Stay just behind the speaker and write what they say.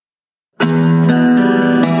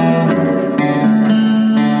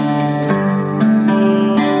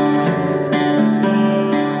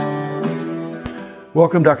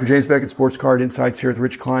Welcome, Dr. James Beckett, Sports Card Insights here with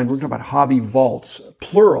Rich Klein. We're going to talk about hobby vaults,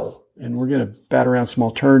 plural, and we're going to bat around some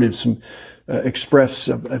alternatives, express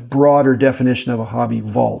a broader definition of a hobby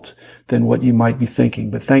vault than what you might be thinking.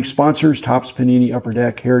 But thanks sponsors, Topps, Panini, Upper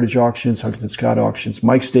Deck, Heritage Auctions, Huggins & Scott Auctions,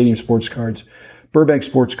 Mike Stadium Sports Cards, Burbank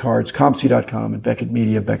Sports Cards, ComC.com, and Beckett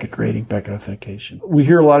Media, Beckett Grading, Beckett Authentication. We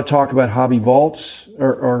hear a lot of talk about hobby vaults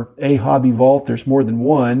or a hobby vault. There's more than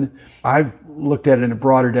one. I've looked at it in a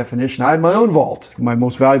broader definition. I have my own vault. My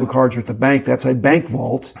most valuable cards are at the bank. That's a bank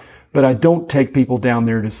vault. But I don't take people down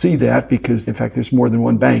there to see that because, in fact, there's more than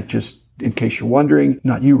one bank, just in case you're wondering.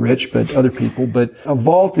 Not you, Rich, but other people. But a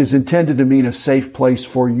vault is intended to mean a safe place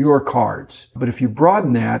for your cards. But if you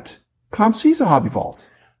broaden that, ComC's a hobby vault.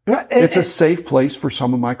 It's a safe place for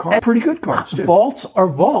some of my cards. Pretty good cards, too. Vaults are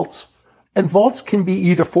vaults. And vaults can be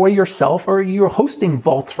either for yourself or you're hosting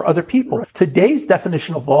vaults for other people. Right. Today's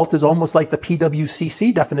definition of vault is almost like the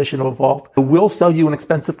PWCC definition of a vault. We'll sell you an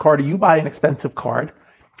expensive card or you buy an expensive card.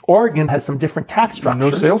 Oregon has some different tax structures. No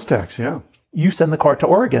sales tax, yeah. You send the card to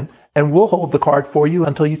Oregon and we'll hold the card for you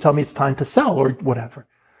until you tell me it's time to sell or whatever.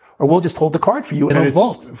 Or we'll just hold the card for you in a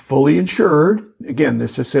vault. It's fully insured. Again,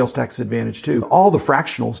 there's a sales tax advantage too. All the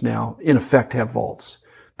fractionals now, in effect, have vaults.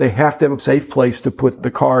 They have to have a safe place to put the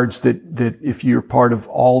cards that if you're part of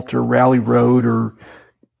Alt or Rally Road or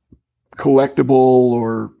Collectible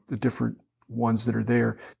or the different ones that are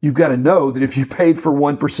there, you've got to know that if you paid for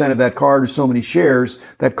 1% of that card or so many shares,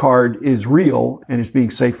 that card is real and is being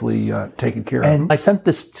safely taken care of. And I sent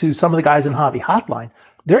this to some of the guys in Hobby Hotline.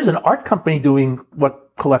 There's an art company doing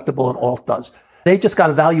what Collectible and Alt does. They just got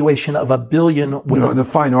a valuation of $1 billion. The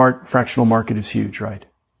fine art fractional market is huge, right?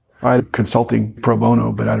 I had consulting pro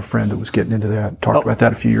bono, but I had a friend that was getting into that, talked about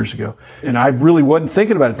that a few years ago. And I really wasn't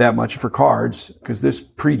thinking about it that much for cards because this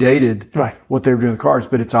predated what they were doing with cards,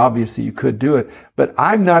 but it's obvious that you could do it. But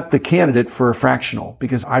I'm not the candidate for a fractional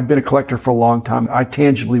because I've been a collector for a long time. I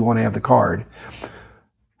tangibly want to have the card.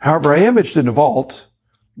 However, I am interested in a vault,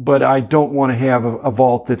 but I don't want to have a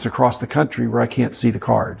vault that's across the country where I can't see the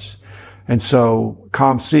cards. And so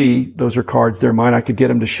ComC, those are cards. They're mine. I could get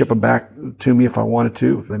them to ship them back to me if I wanted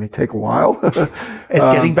to. They may take a while. It's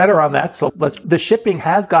getting better on that. So the shipping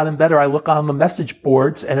has gotten better. I look on the message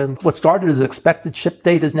boards and what started as expected ship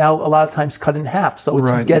date is now a lot of times cut in half. So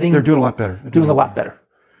it's they're doing a lot better. Doing a lot better.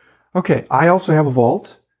 Okay. I also have a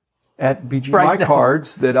vault at BGMI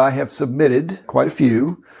cards that I have submitted, quite a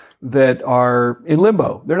few, that are in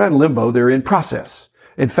limbo. They're not in limbo. They're in process.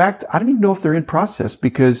 In fact, I don't even know if they're in process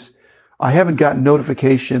because I haven't gotten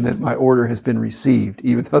notification that my order has been received,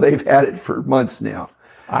 even though they've had it for months now.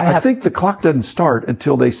 I think the clock doesn't start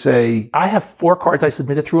until they say... I have 4 cards I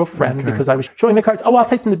submitted through a friend because I was showing the cards. Oh, I'll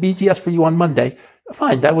take them to BGS for you on Monday.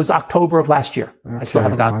 Fine. That was October of last year. Okay. I still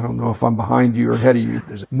haven't gotten... I don't know if I'm behind you or ahead of you.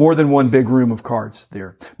 There's more than one big room of cards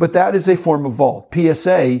there. But that is a form of vault.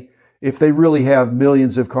 PSA, if they really have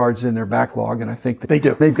millions of cards in their backlog, and I think they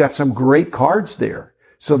do. They've got some great cards there.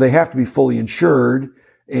 So they have to be fully insured.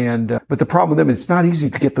 But the problem with them, it's not easy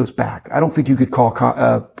to get those back. I don't think you could call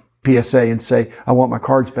PSA and say, I want my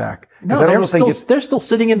cards back. No, they're still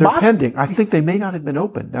sitting in boxes. They're pending. I think they may not have been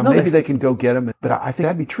opened. Now, maybe they can go get them, but I think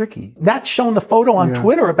that'd be tricky. That's shown the photo on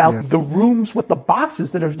Twitter about the rooms with the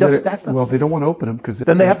boxes that have just stacked them. Well, they don't want to open them because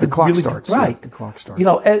then they have the to clock starts. Right. The clock starts. You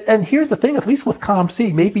know, and here's the thing, at least with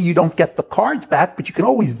ComC, maybe you don't get the cards back, but you can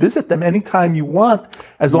always visit them anytime you want.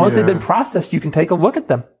 As long as they've been processed, you can take a look at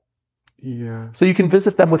them. Yeah. So you can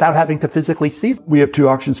visit them without having to physically see them. We have 2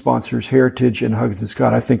 auction sponsors, Heritage and Huggins &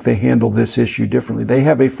 Scott. I think they handle this issue differently. They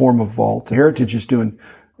have a form of vault. Heritage is doing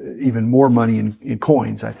even more money in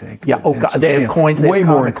coins, I think. Yeah. Oh, God. They have coins. Way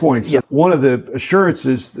more in coins. Yeah. One of the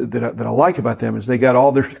assurances that I like about them is they got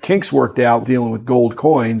all their kinks worked out dealing with gold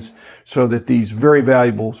coins so that these very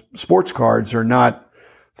valuable sports cards are not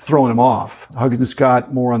throwing them off. Huggins &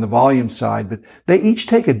 Scott more on the volume side, but they each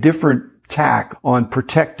take a different tack on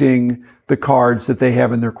protecting the cards that they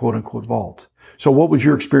have in their quote-unquote vault. So what was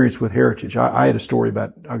your experience with Heritage? I had a story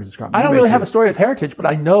about Huggins & Scott. I don't really have a story with Heritage, but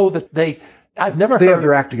I know that I've never heard... They have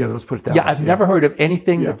their act together. Let's put it that way. Yeah, I've never heard of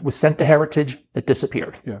anything that was sent to Heritage that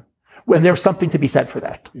disappeared. Yeah. When there's something to be said for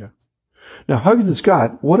that. Yeah. Now, Huggins &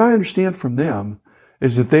 Scott, what I understand from them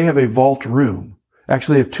is that they have a vault room.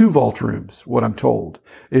 Actually, they have 2 vault rooms, what I'm told,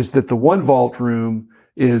 is that the one vault room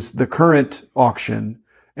is the current auction,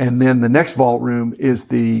 and then the next vault room is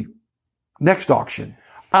the next auction.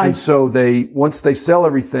 And so once they sell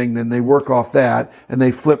everything, then they work off that and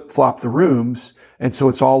they flip-flop the rooms. And so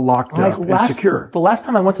it's all locked up and secure. The last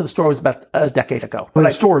time I went to the store was about a decade ago. In the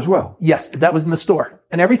store as well? Yes, that was in the store.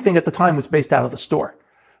 And everything at the time was based out of the store.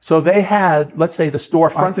 So they had, let's say, the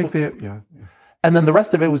storefront. I think they, yeah. And then the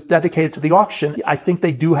rest of it was dedicated to the auction. I think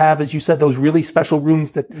they do have, as you said, those really special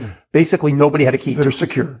rooms that basically nobody had a key to. That are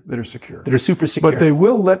secure. That are secure. That are super secure. But they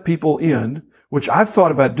will let people in, which I've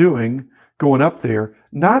thought about doing, going up there,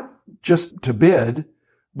 not just to bid,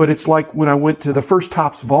 but it's like when I went to the first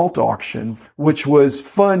Topps Vault auction, which was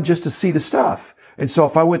fun just to see the stuff. And so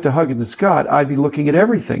if I went to Huggins and Scott, I'd be looking at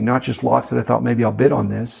everything, not just lots that I thought maybe I'll bid on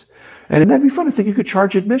this. And that'd be fun. I think you could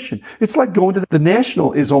charge admission. It's like going to the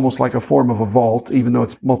National is almost like a form of a vault, even though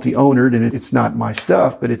it's multi-ownered and it's not my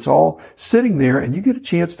stuff, but it's all sitting there and you get a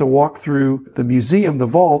chance to walk through the museum, the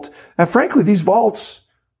vault. And frankly, these vaults,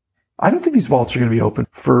 I don't think these vaults are going to be open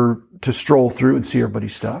to stroll through and see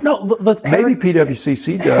everybody's stuff. No, maybe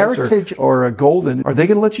PWCC does, Heritage, or Golden. Are they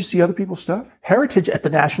going to let you see other people's stuff? Heritage at the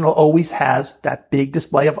National always has that big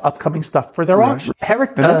display of upcoming stuff for their auction. And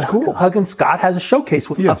that's cool. Huggins Scott has a showcase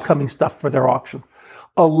with upcoming stuff for their auction.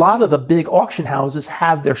 A lot of the big auction houses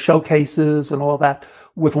have their showcases and all that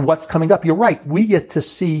with what's coming up. You're right. We get to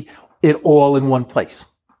see it all in one place.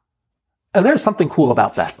 And there's something cool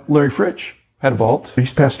about that. Larry Fritsch had a vault.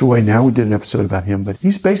 He's passed away now. We did an episode about him, but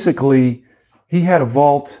he had a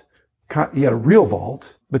vault. He had a real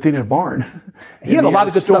vault, but then in a barn. He had a lot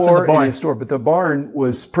of good stuff in the barn. Store, but the barn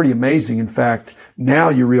was pretty amazing. In fact, now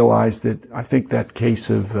you realize that I think that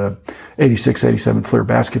case of 86, 87 Fleer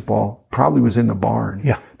basketball probably was in the barn.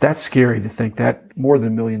 Yeah. That's scary to think that more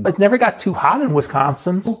than $1 million. It never got too hot in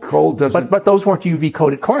Wisconsin. Cold doesn't. But those weren't UV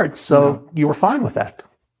coated cards, so you were fine with that.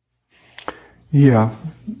 Yeah.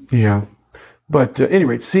 But at any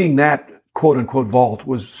rate, seeing that quote-unquote vault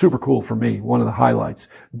was super cool for me, one of the highlights.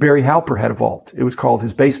 Barry Halper had a vault. It was called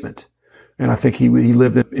his basement. And I think he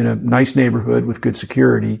lived in a nice neighborhood with good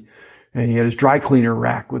security. And he had his dry cleaner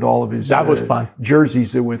rack with all of his that was fun.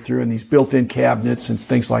 Jerseys that went through and these built-in cabinets and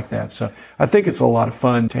things like that. So I think it's a lot of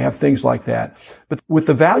fun to have things like that. But with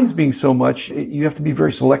the values being so much, you have to be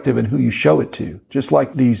very selective in who you show it to. Just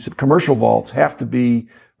like these commercial vaults have to be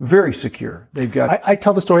very secure. They've got. I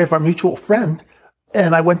tell the story of our mutual friend,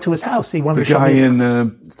 and I went to his house. He wanted to show me the guy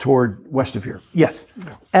in toward west of here. Yes,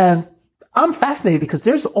 and I'm fascinated because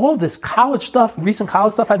there's all this college stuff, recent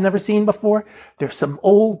college stuff I've never seen before. There's some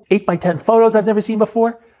old 8x10 photos I've never seen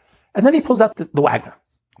before, and then he pulls out the Wagner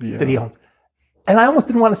that he owns, and I almost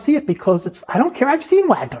didn't want to see it because I don't care. I've seen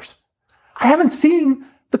Wagners. I haven't seen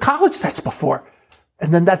the college sets before.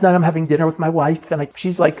 And then that night I'm having dinner with my wife and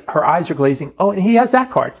she's like, her eyes are glazing. Oh, and he has that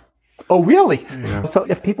card. Oh, really? Yeah. So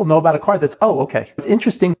if people know about a card that's, okay. It's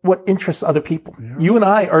interesting what interests other people. Yeah. You and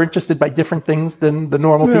I are interested by different things than the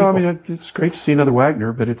normal people. I mean, it's great to see another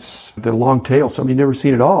Wagner, but it's the long tail. Some you've never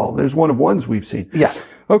seen at all. There's one of ones we've seen. Yes.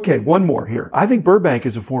 Okay, one more here. I think Burbank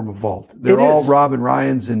is a form of vault. They're all Rob and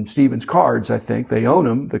Ryan's and Stevens cards, I think. They own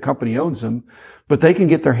them. The company owns them. But they can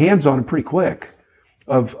get their hands on them pretty quick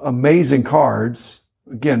of amazing cards.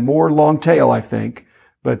 Again, more long tail, I think,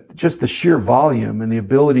 but just the sheer volume and the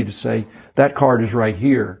ability to say that card is right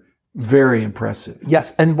here, very impressive.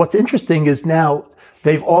 Yes, and what's interesting is now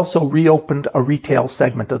they've also reopened a retail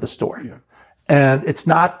segment of the store. Yeah. And it's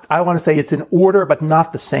not, I want to say it's an order, but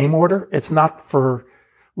not the same order. It's not for,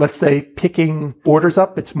 let's say, picking orders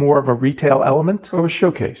up. It's more of a retail element. Of a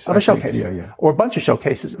showcase. Of a showcase. Yeah. Or a bunch of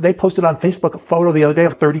showcases. They posted on Facebook a photo the other day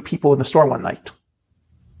of 30 people in the store one night.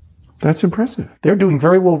 That's impressive. They're doing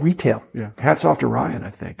very well retail. Yeah. Hats off to Ryan, I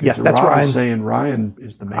think. Yes, that's Rob Ryan. Was saying Ryan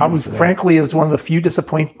is the man. Frankly, it was one of the few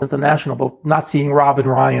disappointments at the National, but not seeing Rob and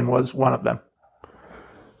Ryan was one of them.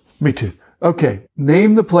 Me too. Okay.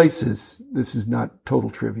 Name the places. This is not total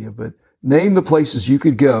trivia, but name the places you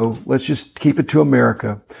could go. Let's just keep it to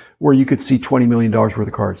America where you could see $20 million worth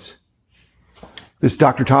of cards. This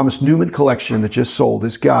Dr. Thomas Newman collection that just sold,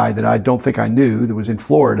 this guy that I don't think I knew that was in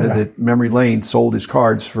Florida, that Memory Lane sold his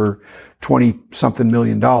cards for 20-something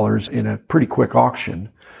million in a pretty quick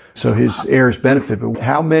auction. So his heirs benefit. But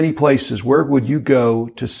how many places, where would you go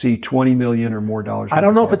to see $20 million or more dollars? I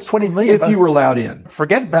don't know if it's $20 million. If you were allowed in.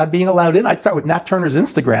 Forget about being allowed in. I'd start with Nat Turner's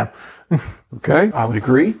Instagram. Okay. I would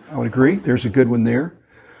agree. There's a good one there.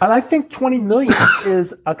 And I think 20 million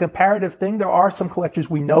is a comparative thing. There are some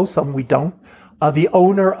collectors we know, some we don't. The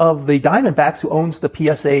owner of the Diamondbacks, who owns the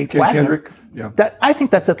PSA Wagner, Kendrick, I think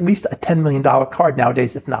that's at least a $10 million card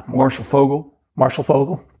nowadays, if not more. Marshall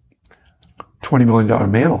Fogel. $20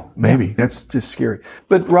 million mantle, maybe. Yeah. That's just scary.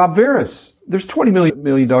 But Rob Veras, there's $20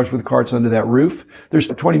 million worth of cards under that roof. There's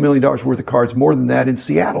 $20 million worth of cards, more than that in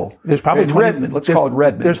Seattle. There's probably Redmond. Let's call it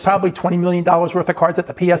Redmond. There's probably $20 million worth of cards at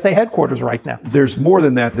the PSA headquarters right now. There's more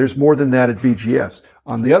than that. There's more than that at BGS.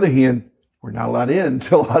 On the other hand, we're not allowed in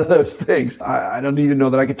to a lot of those things. I don't even know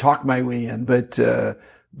that I could talk my way in, but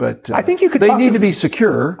But I think you could. They need to be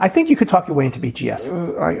secure. I think you could talk your way into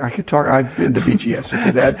BGS. I could talk. I've been to BGS.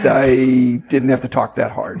 Okay, that I didn't have to talk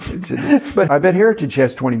that hard. But I bet Heritage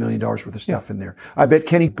has $20 million worth of stuff in there. I bet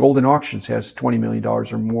Kenny Golden Auctions has $20 million or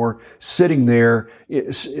more sitting there,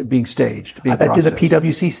 being staged. Being I bet processed. you the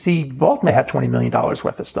PWCC vault may have $20 million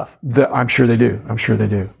worth of stuff. I'm sure they do. I'm sure they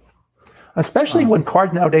do. Especially when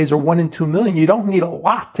cards nowadays are 1 and 2 million, you don't need a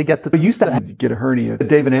lot to get the. You used to get a hernia,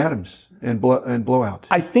 David Adams, and blowout.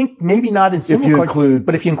 I think maybe not in single cards,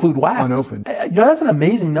 but if you include wax, unopened. That's an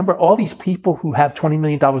amazing number. All these people who have $20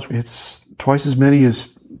 million. It's twice as many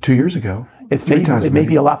as 2 years ago. It's it may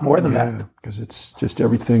be a lot more than that. Because it's just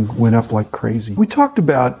everything went up like crazy. We talked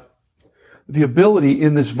about the ability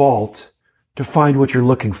in this vault to find what you're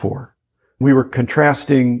looking for. We were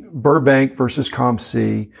contrasting Burbank versus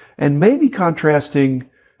COMC and maybe contrasting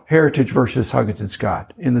Heritage versus Huggins and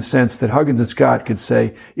Scott in the sense that Huggins and Scott could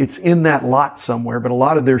say it's in that lot somewhere, but a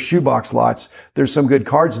lot of their shoebox lots, there's some good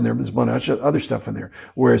cards in there, but there's a bunch of other stuff in there.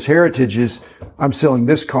 Whereas Heritage is, I'm selling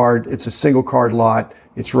this card, it's a single card lot,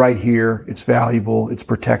 it's right here, it's valuable, it's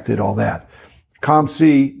protected, all that.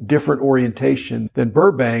 COMC, different orientation than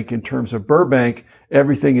Burbank. In terms of Burbank,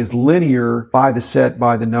 everything is linear by the set,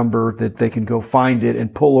 by the number, that they can go find it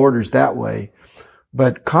and pull orders that way.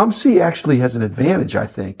 But COMC actually has an advantage, I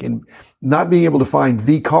think, in not being able to find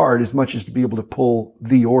the card as much as to be able to pull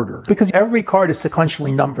the order. Because every card is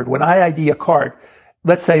sequentially numbered. When I ID a card,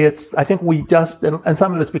 let's say I think we just, and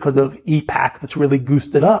some of it's because of EPAC that's really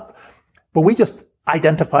goosed it up, but we just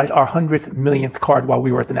identified our 100th millionth card while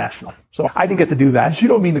we were at the National. So I didn't get to do that. But you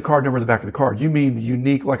don't mean the card number on the back of the card. You mean the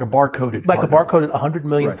unique, like a barcoded like card. Like a barcoded 100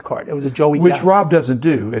 millionth card. It was a Joey Which Gallo. Rob doesn't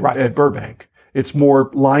do at Burbank. It's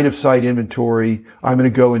more line of sight inventory. I'm going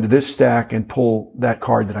to go into this stack and pull that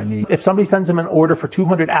card that I need. If somebody sends him an order for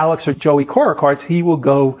 200 Alex or Joey Cora cards, he will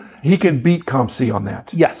go. He can beat COMC on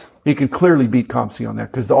that. Yes. He can clearly beat COMC on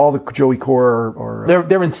that because all the Joey Cora are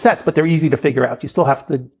they're in sets, but they're easy to figure out. You still have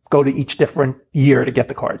to go to each different year to get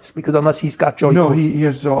the cards because unless he's got Joey. No, he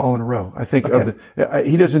has all in a row. I think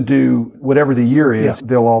he doesn't do whatever the year is. Yeah.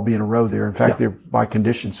 They'll all be in a row there. In fact, they're by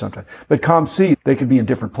condition sometimes. But COMC, they can be in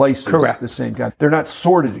different places. Correct. The same guy. They're not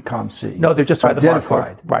sorted at COMC. No, they're just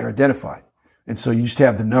identified. Right. They're identified. And so you just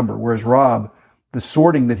have the number. Whereas Rob, the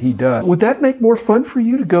sorting that he does. Would that make more fun for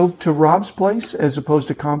you to go to Rob's place as opposed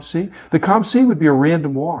to COMC? The COMC would be a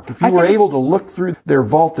random walk. If you were able to look through their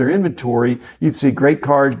vault, their inventory, you'd see great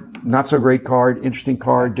card, not so great card, interesting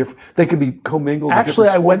card, different. They could be commingled. Actually,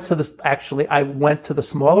 I went to the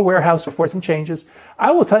smaller warehouse for some changes. I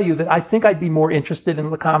will tell you that I think I'd be more interested in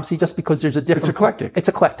the COMC just because there's a different. It's eclectic. It's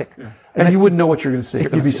eclectic. Yeah. And you wouldn't know what you're going to see.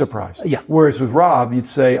 You'd be surprised. Yeah. Whereas with Rob, you'd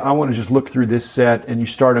say, I want to just look through this set, and you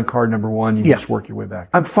start on card number 1, you just work your way back.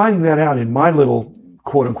 I'm finding that out in my little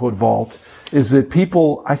quote unquote vault is that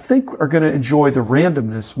people, I think, are going to enjoy the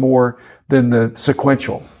randomness more than the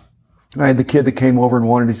sequential. I had the kid that came over and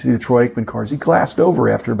wanted to see the Troy Aikman cards. He glassed over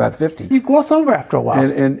after about 50. You gloss over after a while.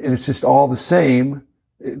 And it's just all the same.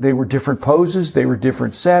 They were different poses. They were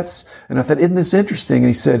different sets. And I thought, isn't this interesting? And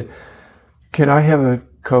he said, can I have a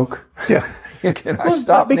Coke? Yeah. Can I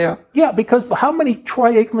stop now? Yeah, because how many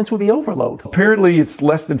Troy Aikmans would be overload? Apparently it's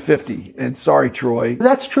less than 50. And sorry, Troy.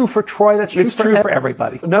 That's true for Troy. That's true for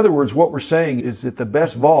everybody. In other words, what we're saying is that the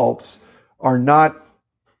best vaults are not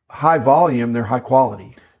high volume. They're high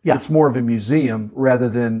quality. Yeah. It's more of a museum rather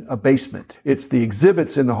than a basement. It's the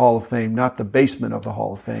exhibits in the Hall of Fame, not the basement of the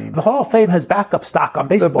Hall of Fame. The Hall of Fame has backup stock on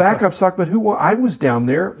baseball. The backup stock, but I was down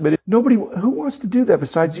there, but who wants to do that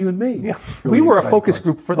besides you and me? Yeah. Really we were a focus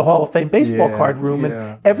group for the Hall of Fame baseball card room,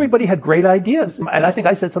 and everybody had great ideas. And I think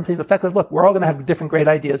I said something to the effect of, look, we're all going to have different great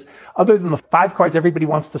ideas. Other than the 5 cards everybody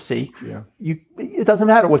wants to see, it doesn't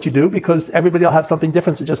matter what you do because everybody will have something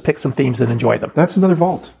different, so just pick some themes and enjoy them. That's another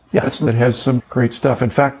vault. Yes. That has some great stuff. In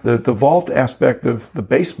fact, the vault aspect of the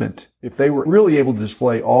basement, if they were really able to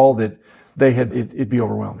display all that they had, it'd be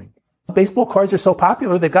overwhelming. Baseball cards are so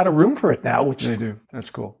popular, they've got a room for it now. They do. That's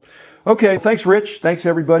cool. Okay. Thanks, Rich. Thanks,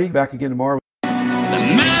 everybody. Back again tomorrow. The man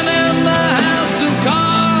in the house of cards.